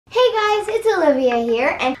Hey guys, it's Olivia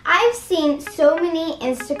here, and I've seen so many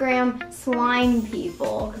Instagram slime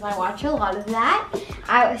people because I watch a lot of that.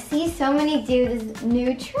 I see so many do this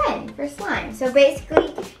new trend for slime. So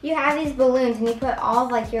basically, you have these balloons and you put all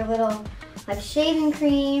of like your little shaving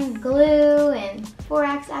cream, glue, and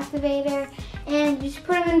 4X activator, and you just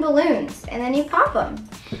put them in balloons and then you pop them.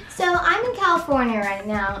 So I'm in California right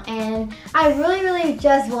now, and I really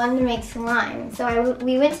just wanted to make slime. So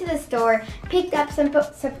we went to the store, picked up some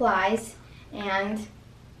supplies, and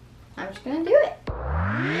I'm just gonna do it.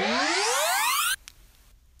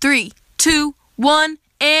 3, 2, 1,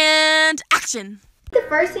 and action! The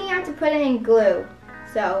first thing you have to put in glue.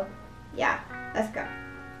 So yeah, let's go.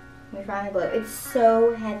 Let me find the glue. It's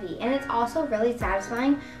so heavy, and it's also really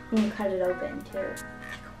satisfying when you cut it open too.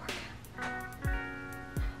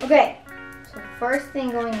 Okay, so first thing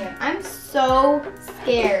going in. I'm so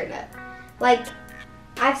scared. Like,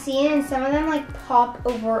 I've seen it, and some of them like pop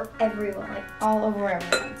over everyone, like all over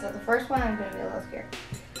everyone. So the first one, I'm gonna be a little scared.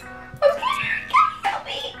 I'm scared, guys, help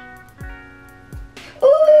me.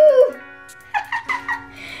 Ooh!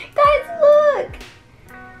 Guys, look!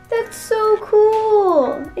 That's so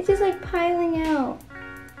cool. It's just like piling out.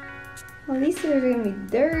 Well, these scissors are gonna be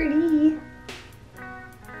dirty.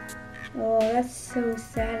 Oh, that's so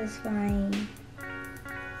satisfying.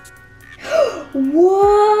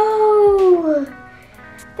 Whoa!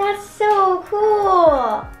 That's so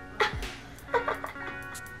cool!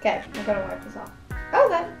 Okay, I'm gonna wipe this off. Oh,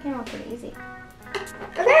 that came out pretty easy.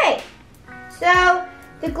 Okay, so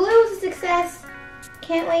the glue is a success.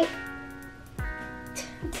 Can't wait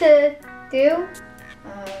to do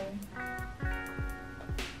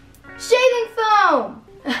shaving foam.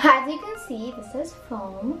 As you can see, this says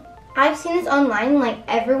foam. I've seen this online, like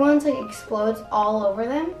everyone's like explodes all over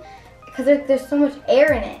them because there's so much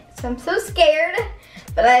air in it. So I'm so scared,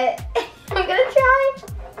 but I'm gonna try. Oh,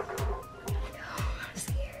 I'm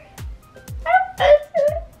scared.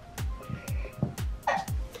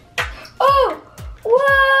 Oh,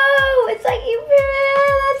 whoa! It's like you.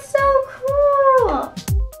 That's so cool.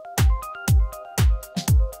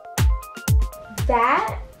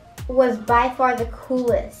 That was by far the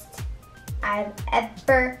coolest I've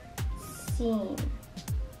ever seen.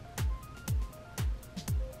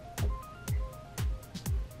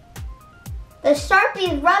 The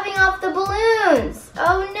Sharpie is rubbing off the balloons.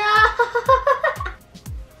 Oh no!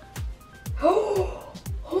 Oh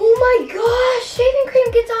my gosh! Shaving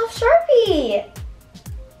cream gets off Sharpie.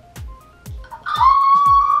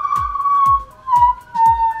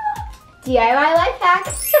 DIY life hack.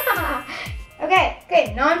 Okay,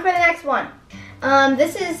 great. Now on for the next one.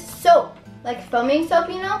 This is soap, like foaming soap,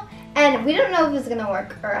 you know? And we don't know if it's gonna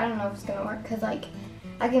work, or I don't know if it's gonna work, because like,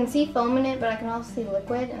 I can see foam in it, but I can also see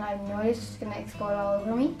liquid, and I've noticed it's gonna explode all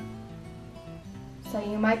over me. So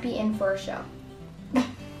you might be in for a show.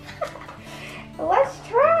 Let's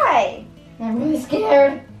try. I'm really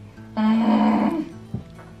scared.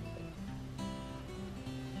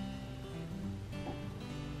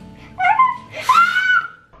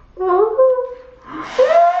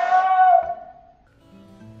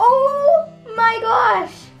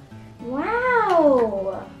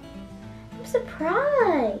 Wow! I'm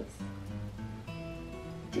surprised.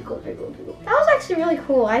 Tickle, tickle, tickle. That was actually really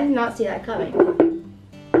cool. I did not see that coming.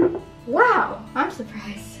 Wow, I'm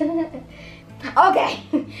surprised. Okay,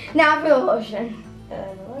 now for the lotion.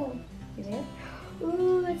 You see it?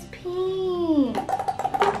 Ooh, it's pink.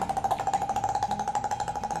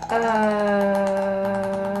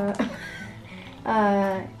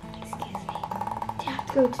 Excuse me. Do you have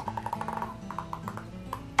to go to...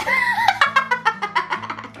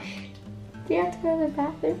 Do you have to go to the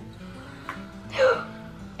bathroom?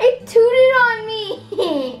 It tooted on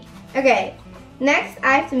me! Okay, next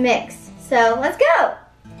I have to mix. So let's go!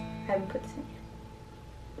 I haven't put this in yet.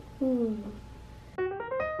 Ooh.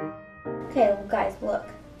 Okay, well, guys, look.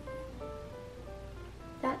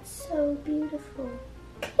 That's so beautiful.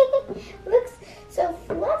 Looks so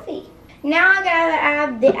fluffy. Now I gotta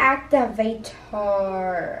add the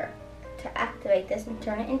activator to activate this and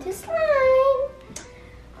turn it into slime.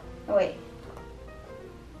 Oh wait.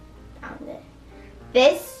 Found it.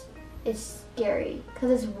 This is scary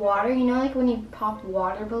because it's water. You know, like when you pop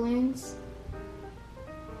water balloons?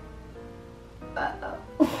 Uh-oh.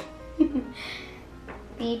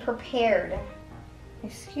 Be prepared.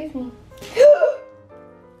 Excuse me.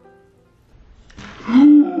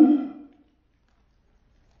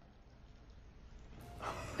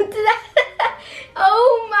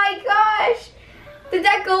 Oh my gosh! Did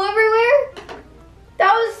that go everywhere?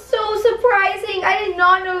 That was so surprising. I did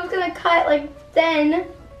not know it was gonna cut like then.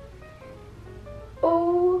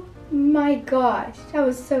 Oh my gosh, that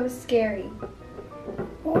was so scary.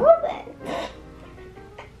 Well then,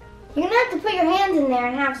 you're gonna have to put your hands in there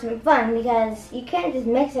and have some fun because you can't just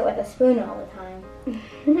mix it with a spoon all the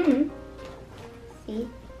time. See?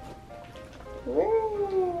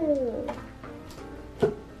 Woo!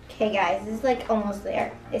 Okay guys, this is like almost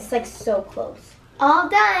there. It's like so close. All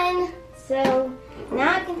done. So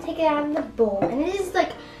now I can take it out of the bowl. And this is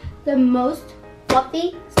like the most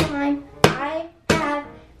fluffy slime I have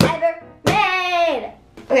ever made.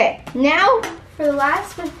 Okay, now for the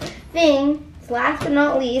last thing, last but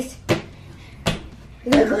not least,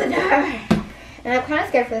 the glitter. And I'm kind of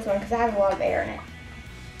scared for this one because it has a lot of air in it.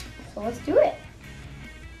 So let's do it.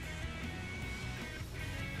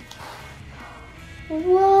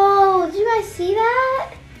 Whoa, did you guys see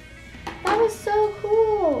that? That was so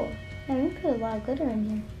cool. And look at a lot of glitter in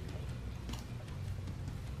here.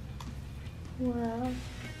 Wow.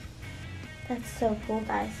 That's so cool,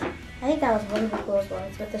 guys. I think that was one of the coolest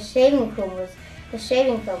ones, but the shaving foam was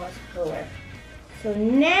cooler. So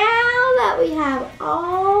now that we have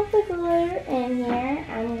all the glitter in here,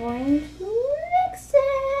 I'm going to mix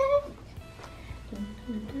it. Dun,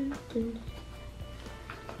 dun, dun, dun.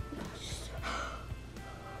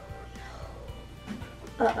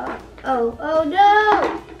 Oh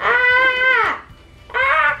no! Ah!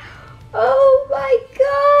 Ah! Oh my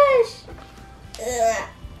gosh!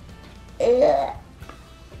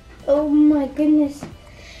 Oh my goodness. It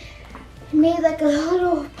made like a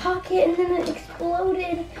little pocket and then it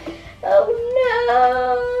exploded. Oh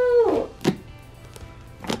no!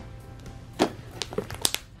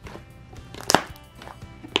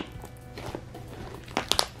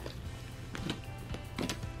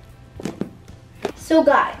 So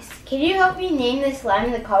guys, can you help me name this slime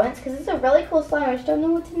in the comments? Because it's a really cool slime, I just don't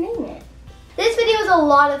know what to name it. This video was a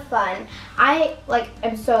lot of fun. I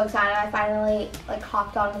am so excited I finally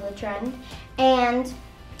hopped onto the trend. And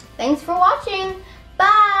thanks for watching.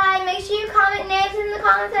 Bye! Make sure you comment names in the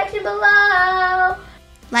comment section below.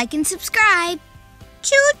 Like and subscribe.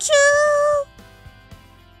 Choo-choo!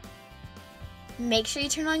 Make sure you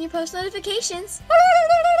turn on your post notifications.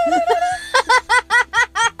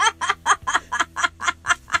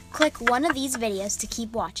 Click one of these videos to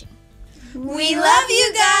keep watching. We love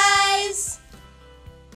you guys!